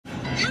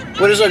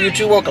What is up,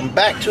 YouTube? Welcome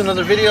back to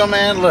another video,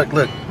 man. Look.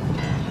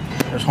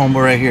 There's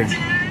homeboy right here.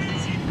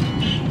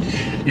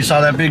 You saw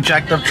that big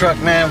jacked up truck,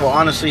 man? Well,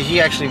 honestly, he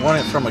actually won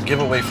it from a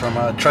giveaway from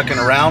Trucking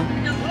Around.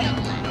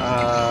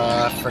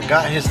 I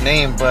forgot his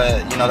name,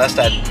 but you know, that's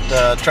that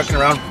Trucking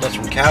Around that's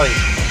from Cali.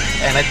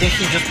 And I think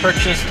he just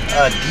purchased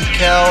a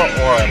decal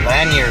or a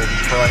lanyard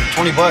for like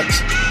 20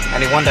 bucks.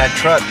 And he won that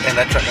truck, and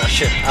that truck got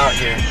shipped out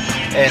here.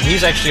 And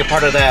he's actually a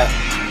part of that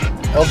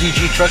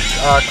LDG truck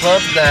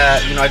club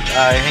that, you know,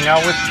 I hang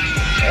out with.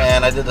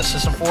 And I did the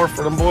system for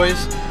them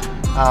boys.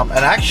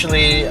 And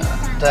actually,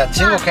 that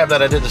single cab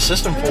that I did the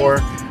system for,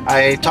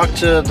 I talked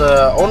to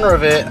the owner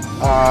of it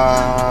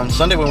on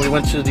Sunday when we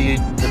went to the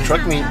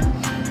truck meet,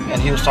 and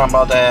he was talking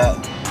about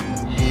that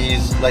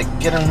he's like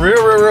getting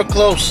real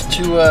close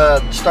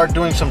to start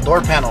doing some door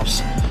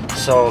panels.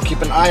 So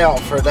keep an eye out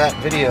for that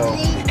video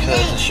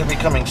because it should be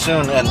coming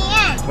soon. And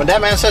when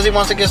that man says he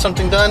wants to get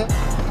something done,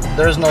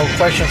 there's no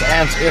questions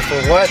asked if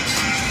or what.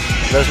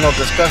 There's no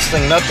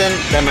discussing nothing.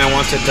 That man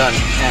wants it done,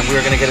 and we're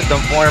gonna get it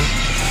done for him.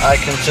 I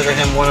consider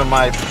him one of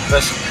my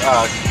best,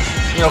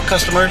 you know,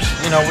 customers.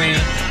 You know, we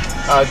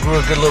grew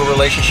a good little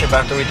relationship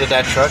after we did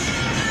that truck.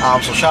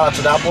 So shout out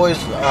to that boys,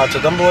 to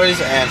them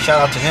boys, and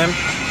shout out to him,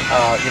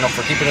 you know,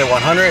 for keeping it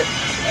 100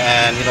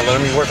 and, you know,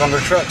 letting me work on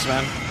their trucks,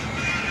 man.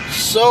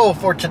 So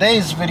for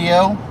today's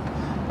video,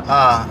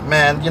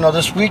 man, you know,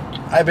 this week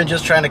I've been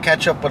just trying to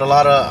catch up with a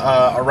lot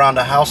of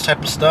around the house type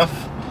of stuff.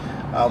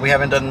 We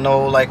haven't done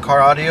no like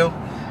car audio.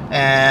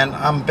 And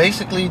I'm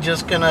basically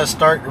just gonna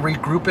start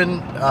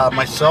regrouping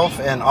myself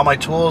and all my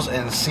tools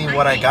and see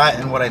what I got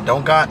and what I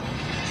don't got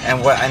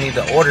and what I need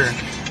to order,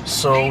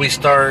 so we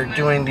start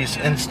doing these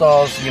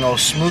installs, you know,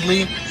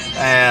 smoothly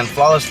and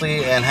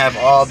flawlessly, and have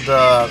all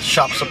the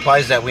shop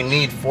supplies that we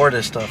need for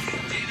this stuff.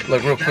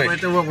 Look real quick. Right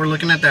there, what we're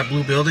looking at, that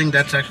blue building,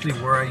 that's actually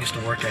where I used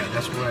to work at.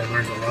 That's where I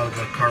learned a lot of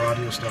the car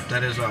audio stuff.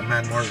 That is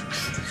Man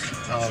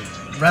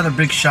Works. Rather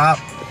big shop.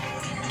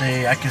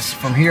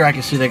 From here I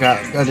can see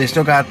they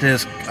still got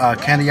this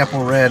candy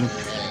apple red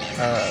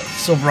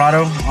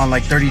Silverado on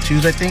like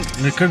 32s, I think.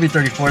 And it could be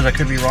 34s, I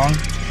could be wrong.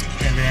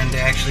 And then they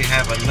actually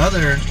have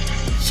another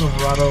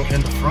Silverado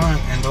in the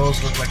front, and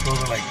those look like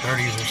those are like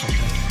 30s or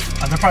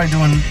something. They're probably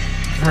doing,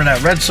 for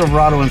that red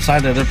Silverado inside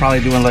there, they're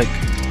probably doing like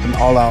an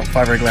all-out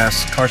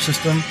fiberglass car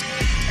system.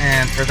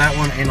 And for that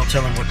one, ain't no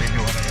telling what they do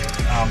with it.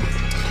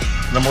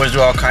 The boys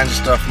do all kinds of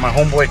stuff. My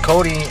homeboy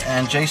Cody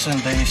and Jason,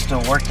 they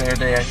still work there.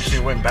 They actually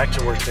went back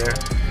to work there.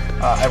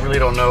 I really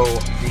don't know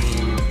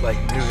the like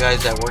new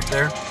guys that work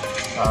there,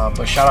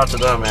 but shout out to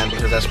them, man,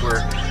 because that's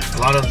where a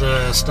lot of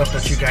the stuff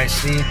that you guys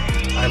see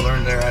I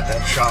learned there at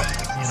that shop.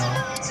 You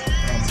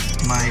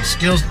know, my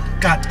skills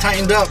got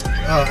tightened up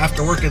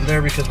after working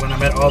there, because when I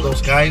met all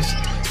those guys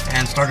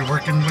and started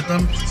working with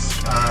them,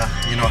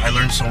 you know, I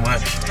learned so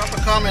much. Drop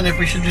a comment if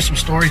we should do some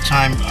story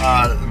time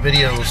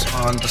videos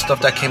on the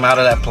stuff that came out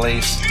of that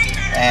place,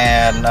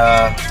 and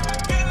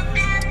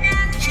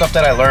stuff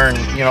that I learned,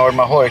 you know, or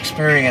my whole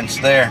experience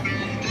there.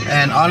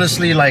 And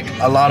honestly, like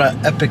a lot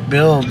of epic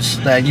builds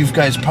that you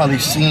guys probably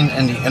seen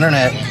in the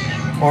internet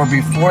or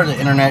before the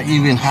internet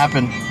even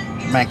happened,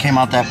 man, came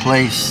out that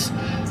place.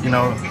 You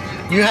know,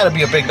 you had to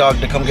be a big dog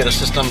to come get a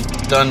system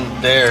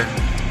done there,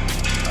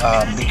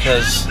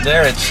 because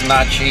there it's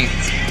not cheap.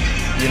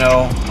 You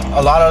know,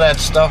 a lot of that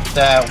stuff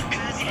that,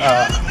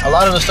 a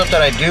lot of the stuff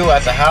that I do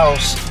at the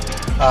house,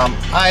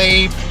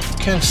 I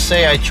can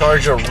say I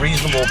charge a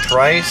reasonable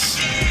price.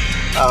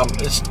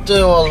 It's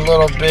still a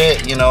little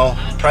bit, you know,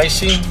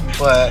 pricey,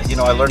 but, you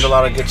know, I learned a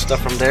lot of good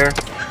stuff from there.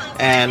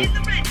 And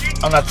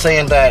I'm not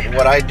saying that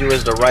what I do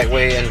is the right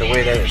way and the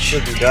way that it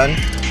should be done,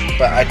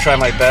 but I try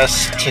my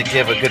best to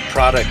give a good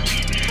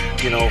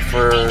product, you know,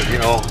 for, you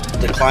know,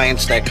 the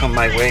clients that come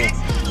my way.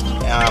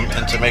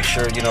 And to make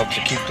sure, you know,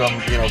 to keep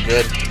them, you know,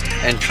 good,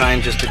 and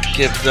trying just to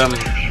give them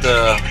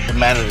the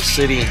man of the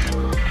city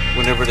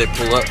whenever they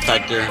pull up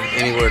factor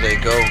anywhere they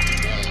go.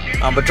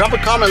 But drop a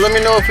comment, let me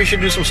know if we should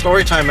do some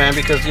story time, man,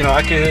 because, you know,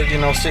 I could, you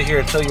know, sit here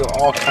and tell you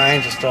all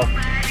kinds of stuff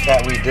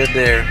that we did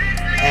there,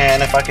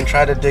 and if I can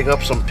try to dig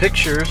up some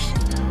pictures,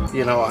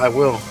 you know, I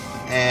will.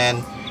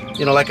 And,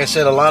 you know, like I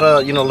said, a lot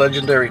of, you know,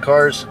 legendary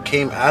cars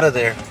came out of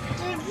there.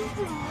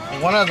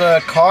 One of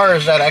the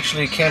cars that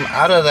actually came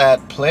out of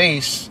that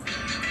place,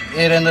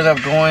 it ended up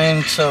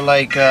going to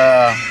like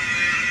up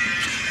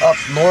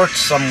north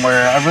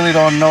somewhere. I really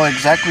don't know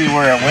exactly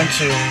where it went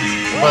to,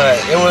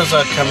 but it was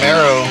a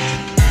Camaro.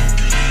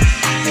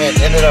 It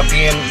ended up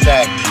being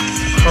that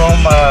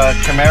chrome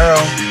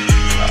Camaro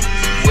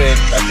with,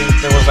 I think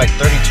there was like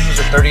 32s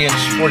or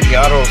 30-inch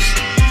Forgiatos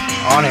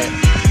on it,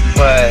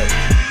 but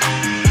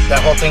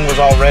that whole thing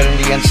was all red in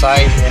the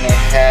inside, and it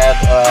had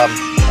a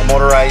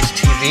motorized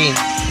TV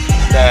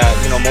that,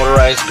 you know,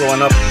 motorized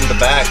going up in the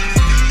back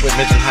with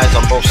mids and highs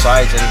on both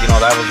sides, and, you know,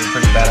 that was a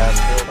pretty badass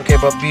build. Okay,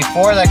 but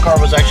before that car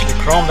was actually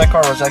chrome, that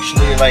car was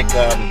actually like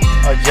a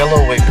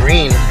yellow with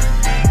green.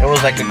 It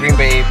was like a Green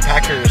Bay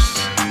Packers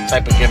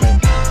type of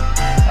gimmick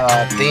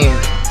theme,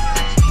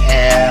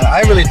 and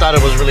I really thought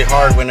it was really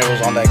hard when it was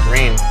on that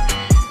green.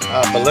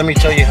 But let me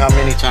tell you how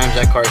many times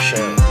that car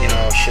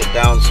shut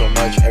down so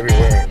much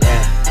everywhere,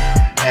 man.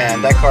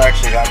 And that car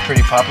actually got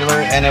pretty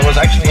popular, and it was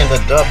actually in the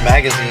Dub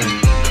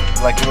magazine,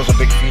 like it was a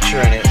big feature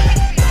in it.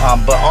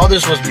 But all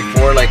this was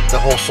before like the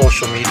whole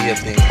social media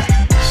thing.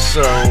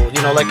 So,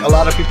 you know, like a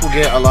lot of people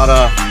get a lot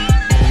of,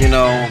 you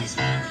know,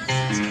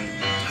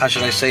 how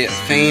should I say it,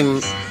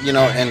 fame, you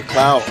know, and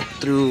clout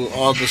through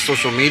all the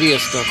social media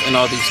stuff and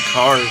all these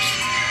cars.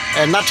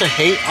 And not to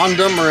hate on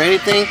them or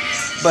anything,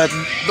 but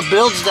the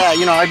builds that,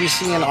 you know, I be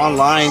seeing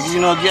online, you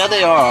know, yeah,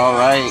 they are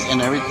alright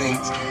and everything.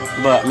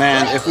 But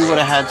man, if we would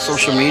have had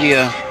social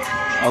media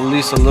at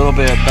least a little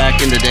bit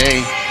back in the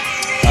day,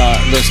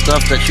 the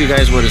stuff that you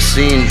guys would have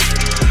seen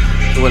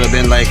would have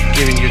been like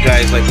giving you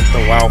guys like the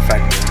wow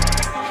factor.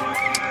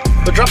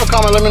 But drop a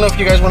comment, let me know if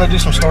you guys want to do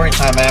some story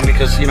time, man,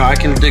 because, you know, I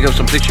can dig up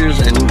some pictures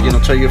and, you know,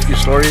 tell you a few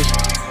stories,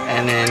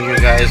 and then you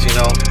guys, you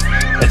know,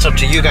 it's up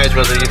to you guys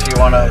whether if you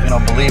want to, you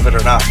know, believe it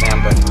or not, man.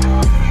 But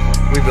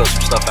we built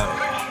some stuff out of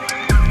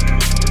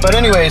it. But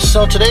anyways,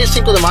 so today is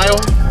Cinco de Mayo,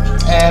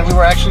 and we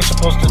were actually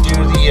supposed to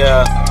do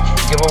the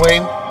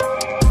giveaway,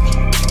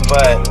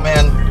 but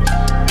man,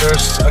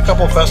 there's a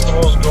couple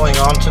festivals going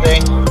on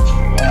today,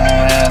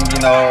 and,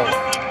 you know,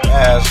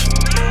 as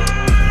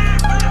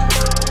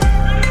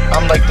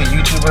I'm like the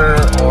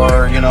YouTuber,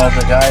 or, you know,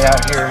 the guy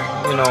out here,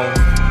 you know,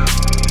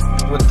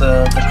 with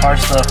the car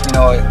stuff, you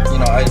know,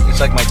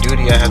 it's like my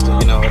duty. I have to,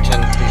 you know,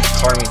 attend these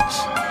car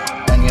meets,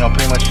 and, you know,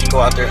 pretty much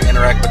go out there and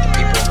interact with the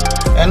people.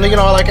 And, you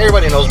know, like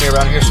everybody knows me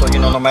around here, so, you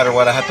know, no matter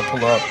what, I have to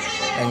pull up,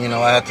 and, you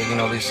know, I have to, you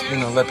know, at least, you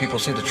know, let people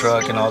see the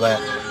truck and all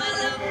that.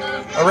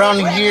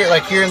 Around here,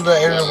 like here in the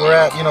area we're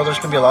at, you know, there's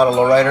gonna be a lot of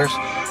lowriders.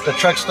 The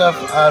truck stuff,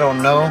 I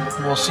don't know.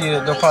 We'll see.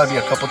 There'll probably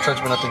be a couple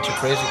trucks, but nothing too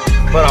crazy.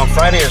 But on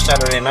Friday or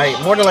Saturday night,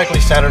 more than likely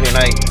Saturday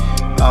night,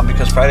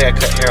 because Friday I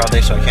cut hair all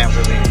day, so I can't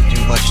really do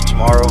much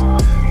tomorrow.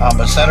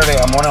 But Saturday,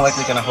 I'm more than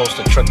likely gonna host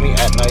a truck meet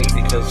at night,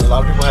 because a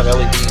lot of people have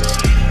LEDs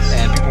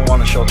and people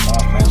want to show them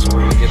off, man. So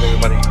we're gonna give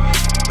everybody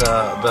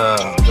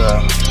the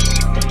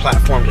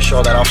platform to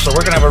show that off. So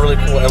we're gonna have a really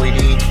cool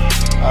LED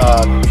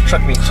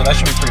truck meet, so that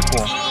should be pretty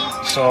cool.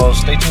 So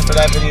stay tuned for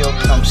that video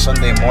come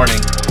Sunday morning.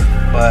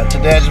 But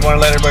today I just want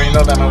to let everybody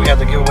know that, man, we have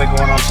the giveaway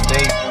going on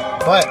today.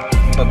 But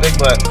I'm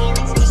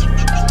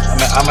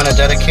going to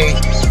dedicate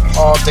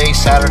all day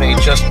Saturday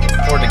just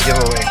for the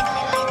giveaway,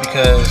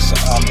 because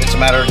it's a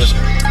matter of just,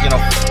 you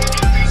know,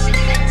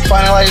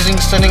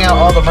 finalizing, sending out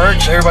all the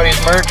merch. Everybody's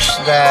merch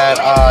that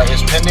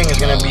is pending is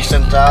going to be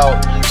sent out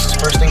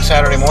first thing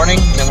Saturday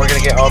morning. Then we're going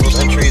to get all those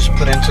entries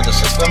put into the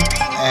system,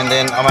 and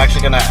then I'm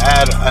actually going to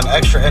add an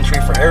extra entry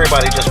for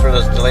everybody just for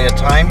the delay of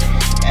time.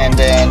 And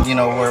then, you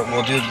know,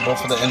 we'll do both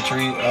of the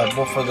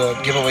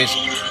giveaways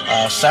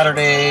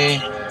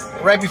Saturday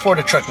right before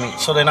the truck meet.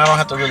 So then I don't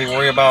have to really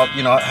worry about,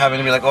 you know, having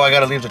to be like, oh, I got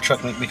to leave the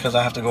truck meet because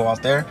I have to go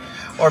out there.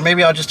 Or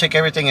maybe I'll just take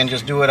everything and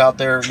just do it out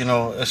there, you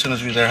know, as soon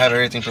as we're there, have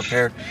everything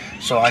prepared,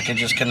 so I can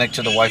just connect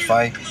to the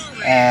Wi-Fi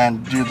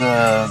and do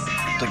the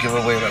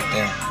giveaway right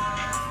there.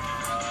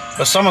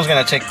 But someone's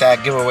going to take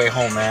that giveaway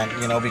home, man,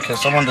 you know, because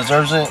someone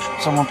deserves it.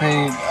 Someone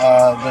paid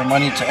their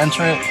money to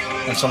enter it,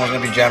 and someone's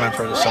going to be jamming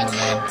for someone,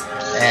 man.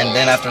 And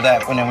then after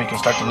that, and then we can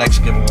start the next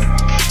giveaway.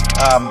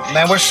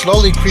 Man, we're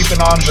slowly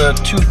creeping on the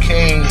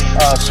 2K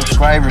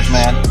subscribers,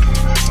 man.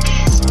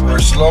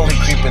 We're slowly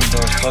creeping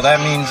there. So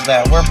that means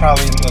that we're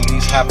probably at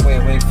least halfway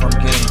away from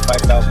getting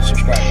 5,000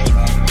 subscribers,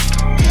 man.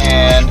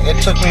 And it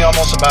took me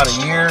almost about a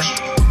year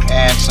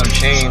and some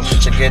change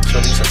to get to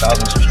at least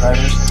 1,000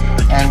 subscribers.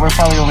 And we're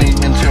probably only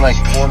into like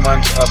 4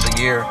 months of the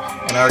year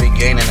and already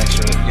gaining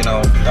extra, you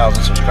know, 1,000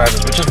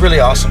 subscribers, which is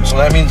really awesome.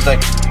 So that means like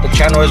the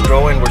channel is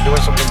growing, we're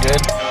doing something good,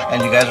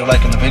 and you guys are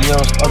liking the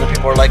videos, other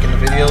people are liking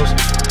the videos,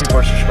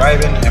 people are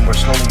subscribing, and we're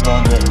slowly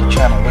growing the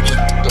channel, which is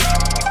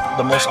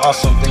the most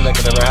awesome thing that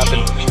could ever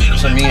happen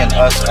to me and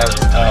us as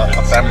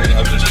a family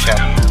of this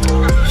channel.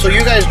 So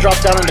you guys drop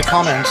down in the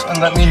comments and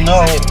let me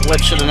know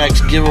what should the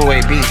next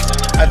giveaway be.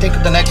 I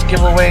think the next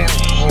giveaway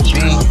will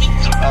be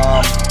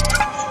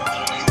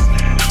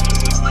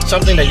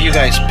something that you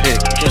guys pick,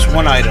 just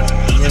one item,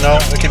 you know.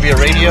 It could be a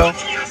radio,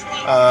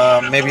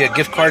 maybe a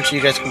gift card so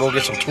you guys can go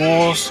get some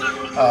tools,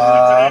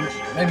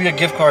 maybe a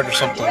gift card or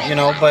something, you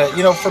know. But,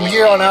 you know, from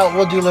here on out,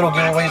 we'll do little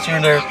giveaways here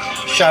and there,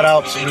 shout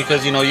outs,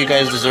 because, you know, you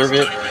guys deserve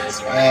it,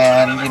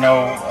 and, you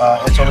know,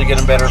 it's only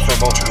getting better for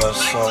both of us,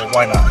 so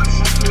why not?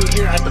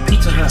 Here at the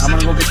Pizza Hut, I'm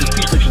gonna go get this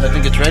pizza because I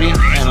think it's ready,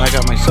 and I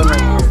got my son right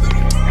here,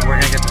 and we're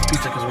gonna get this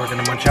pizza because we're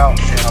gonna munch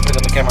out, and I'll pick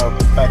up the camera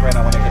back right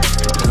now when I get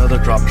another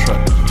drop truck.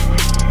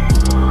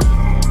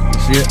 You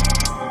see it?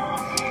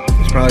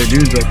 There's probably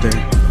dudes right there.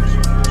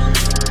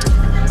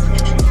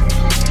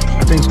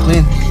 That thing's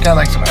clean. It's got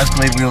like some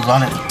Escalade wheels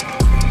on it.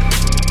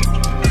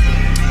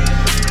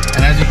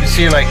 And as you can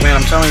see, like, man,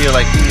 I'm telling you,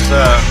 like, these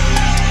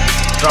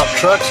drop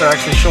trucks are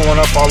actually showing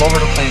up all over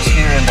the place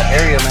here in the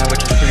area, man,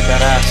 which is pretty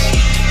badass.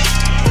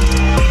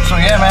 So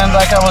yeah, man,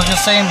 like I was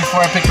just saying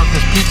before I picked up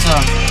this pizza,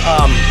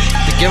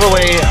 the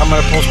giveaway, I'm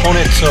gonna postpone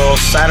it till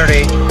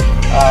Saturday,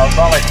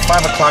 about like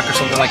 5 o'clock or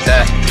something like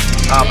that.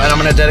 And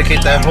I'm gonna dedicate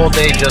that whole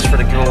day just for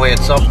the giveaway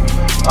itself.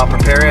 I'll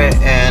prepare it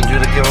and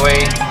do the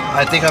giveaway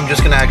I think I'm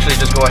just gonna actually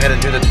just go ahead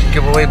and do the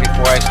giveaway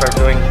before I start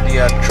doing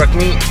the truck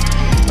meet,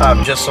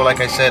 just so,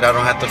 like I said, I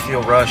don't have to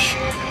feel rush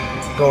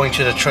going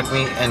to the truck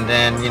meet and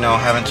then, you know,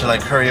 having to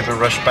like hurry up and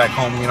rush back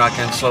home. You know, I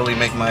can slowly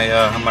make my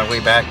my way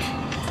back,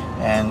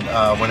 and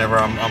whenever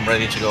I'm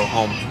ready to go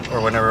home,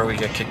 or whenever we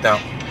get kicked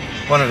out,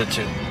 one of the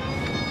two.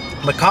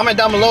 But comment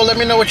down below, let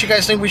me know what you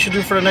guys think we should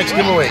do for the next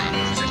giveaway.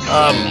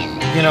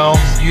 You know,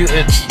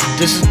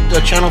 this is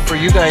a channel for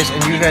you guys,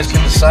 and you guys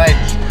can decide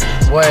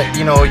what,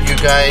 you know, you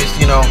guys,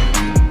 you know,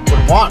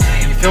 would want.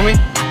 You feel me?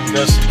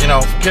 Just, you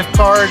know, gift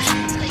cards,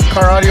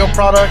 car audio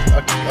product,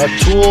 a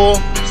tool,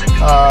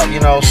 you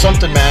know,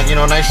 something, man. You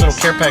know, a nice little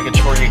care package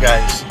for you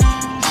guys.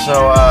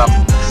 So,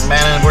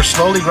 man, and we're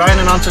slowly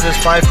grinding onto this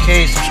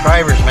 5K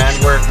subscribers, man.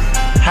 We're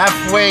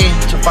halfway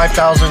to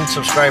 5,000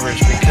 subscribers,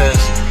 because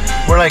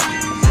we're like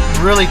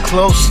really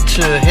close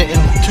to hitting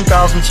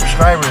 2,000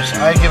 subscribers.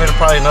 I give it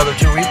probably another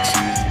 2 weeks,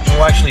 and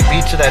we'll actually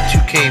be to that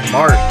 2K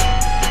mark.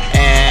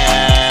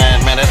 And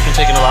man, that's been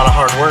taking a lot of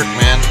hard work,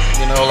 man.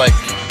 You know, like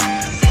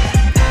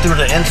through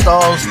the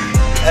installs,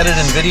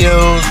 editing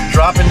videos,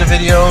 dropping the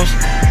videos,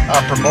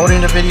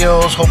 promoting the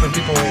videos, hoping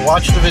people will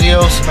watch the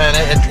videos. Man,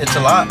 it's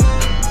a lot,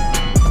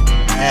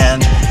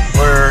 and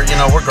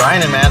we're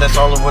grinding, man. That's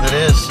all of what it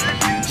is.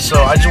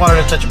 So I just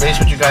wanted to touch base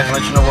with you guys and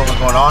let you know what was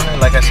going on.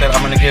 And like I said,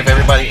 I'm going to give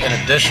everybody an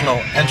additional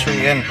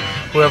entry in,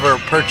 whoever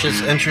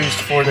purchased entries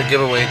for the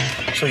giveaway.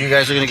 So you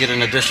guys are going to get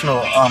an additional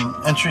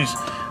entries,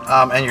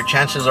 and your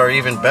chances are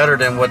even better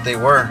than what they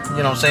were.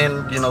 You know what I'm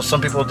saying? You know,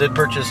 some people did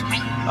purchase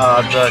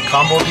the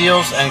combo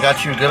deals and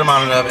got you a good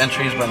amount of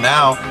entries, but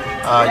now,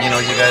 you know,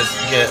 you guys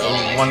get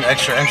one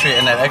extra entry,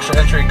 and that extra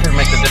entry could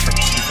make the difference.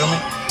 You feel me?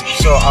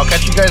 So I'll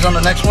catch you guys on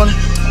the next one.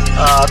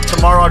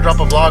 Tomorrow I'll drop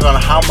a vlog on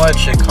how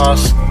much it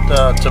costs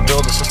to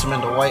build a system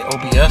into white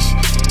OBS,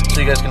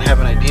 so you guys can have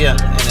an idea,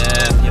 and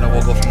then, you know,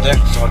 we'll go from there.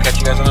 So I'll catch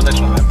you guys on the next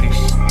one, man.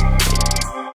 Peace.